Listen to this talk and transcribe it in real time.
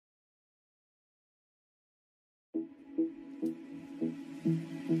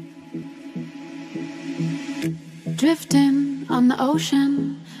Drifting on the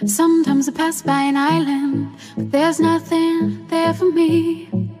ocean. Sometimes I pass by an island, but there's nothing there for me.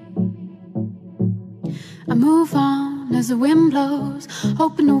 I move on as the wind blows,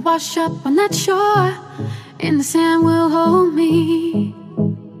 hoping to wash up on that shore, and the sand will hold me.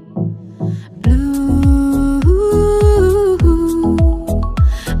 Blue,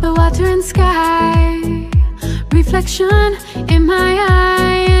 the water and sky, reflection in my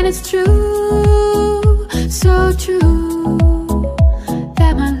eye, and it's true, so true,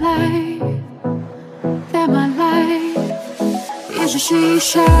 that my life is a she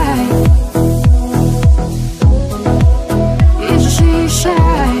shine. Is a she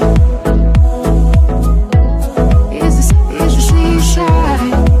shine. Is a she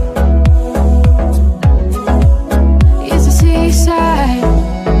shine. Is a seaside.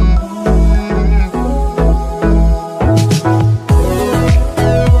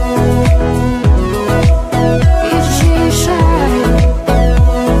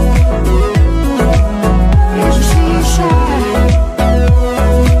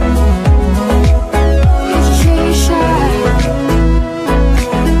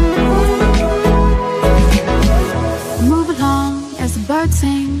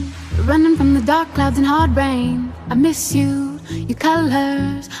 Running from the dark clouds and hard rain. I miss you, your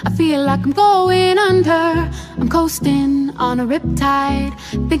colors. I feel like I'm going under. I'm coasting on a riptide,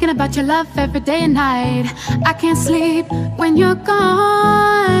 thinking about your love every day and night. I can't sleep when you're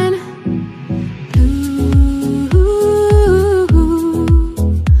gone. Blue,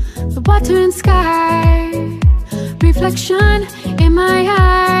 the water and sky, reflection in my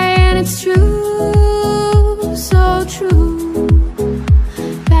eye, and it's true, so true,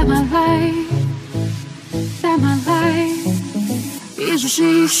 that my life is a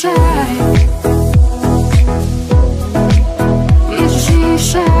she shine. Is a she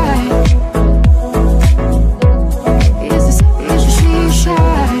shine. Is a she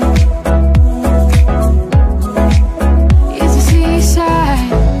shine. Is a seaside.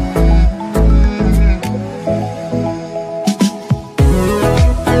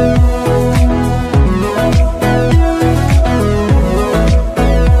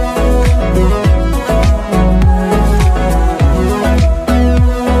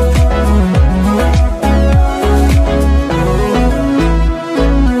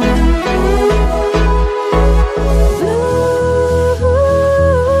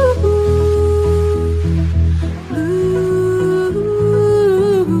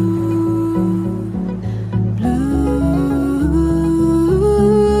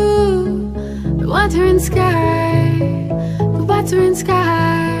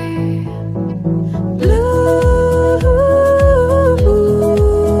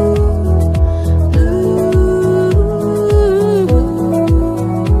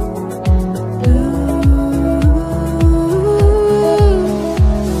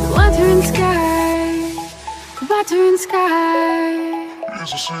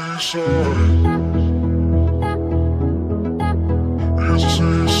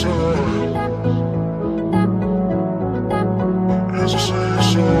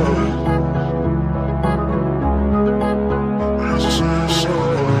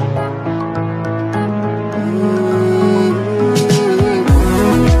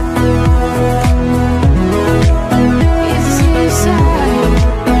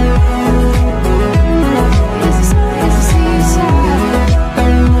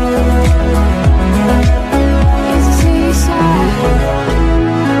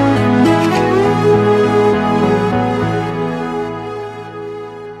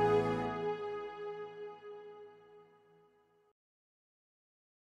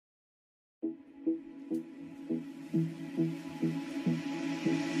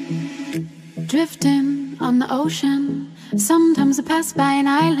 Drifting on the ocean. Sometimes I pass by an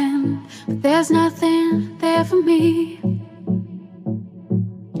island, but there's nothing there for me.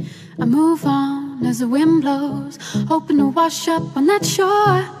 I move on as the wind blows, hoping to wash up on that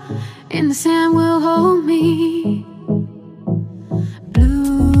shore, and the sand will hold me.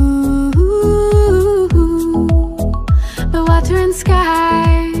 Blue, the water and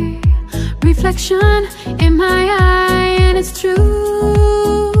sky, reflection in my eye, and it's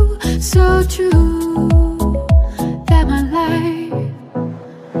true, so true, that my life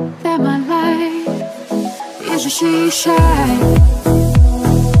is a she shine.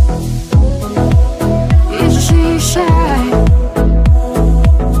 Is a she shine.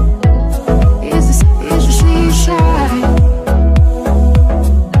 Is a she shine.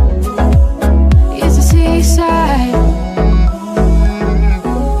 Is a seaside.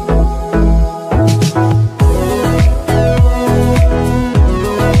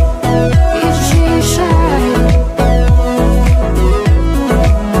 Is a she shine.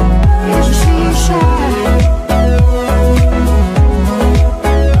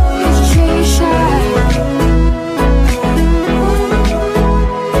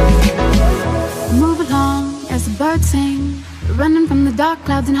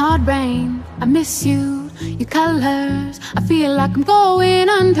 I miss you, your colors. I feel like I'm going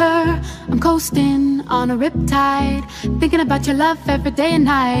under. I'm coasting on a riptide, thinking about your love every day and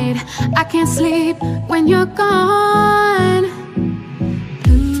night. I can't sleep when you're gone.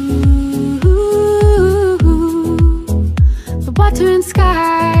 Blue, the water and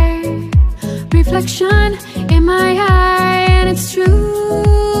sky, reflection in my eye, and it's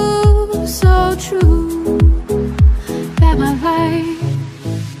true, so true, that my life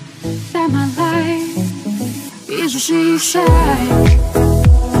is what she said.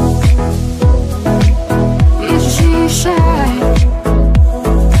 Is what she said.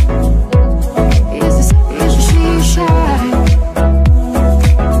 Is what she said.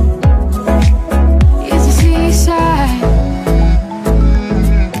 Is what she said.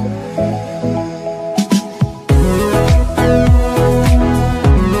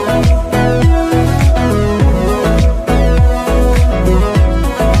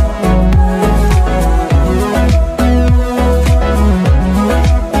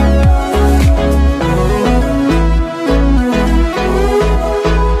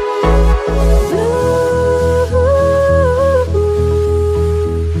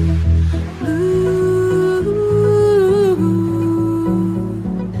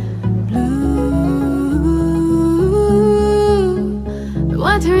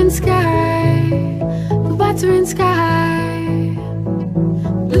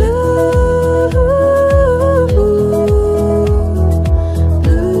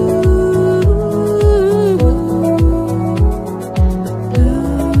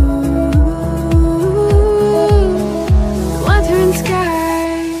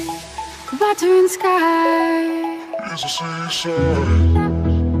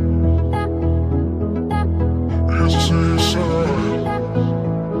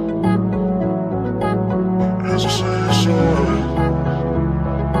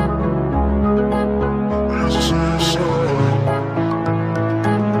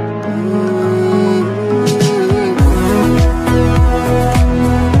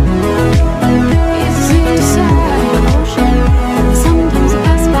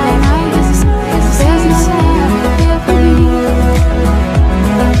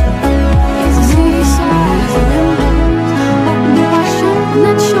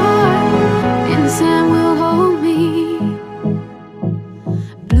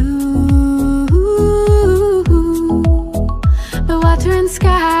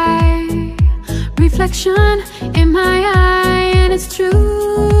 In my eye, and it's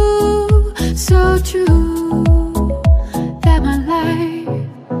true, so true, that my life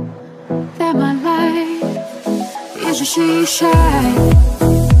is what she said.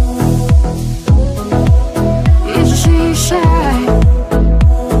 Is what she said.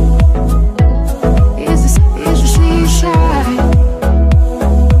 Is what she said.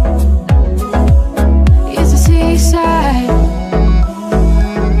 Is what she said.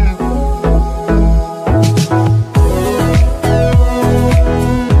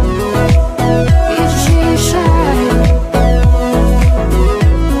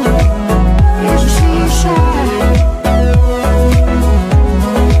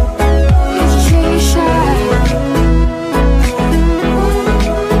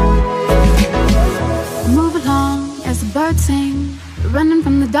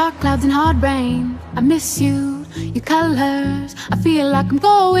 Clouds and hard rain, I miss you, your colors. I feel like I'm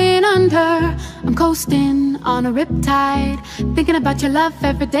going under. I'm coasting on a riptide, thinking about your love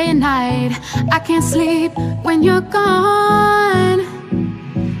every day and night. I can't sleep when you're gone.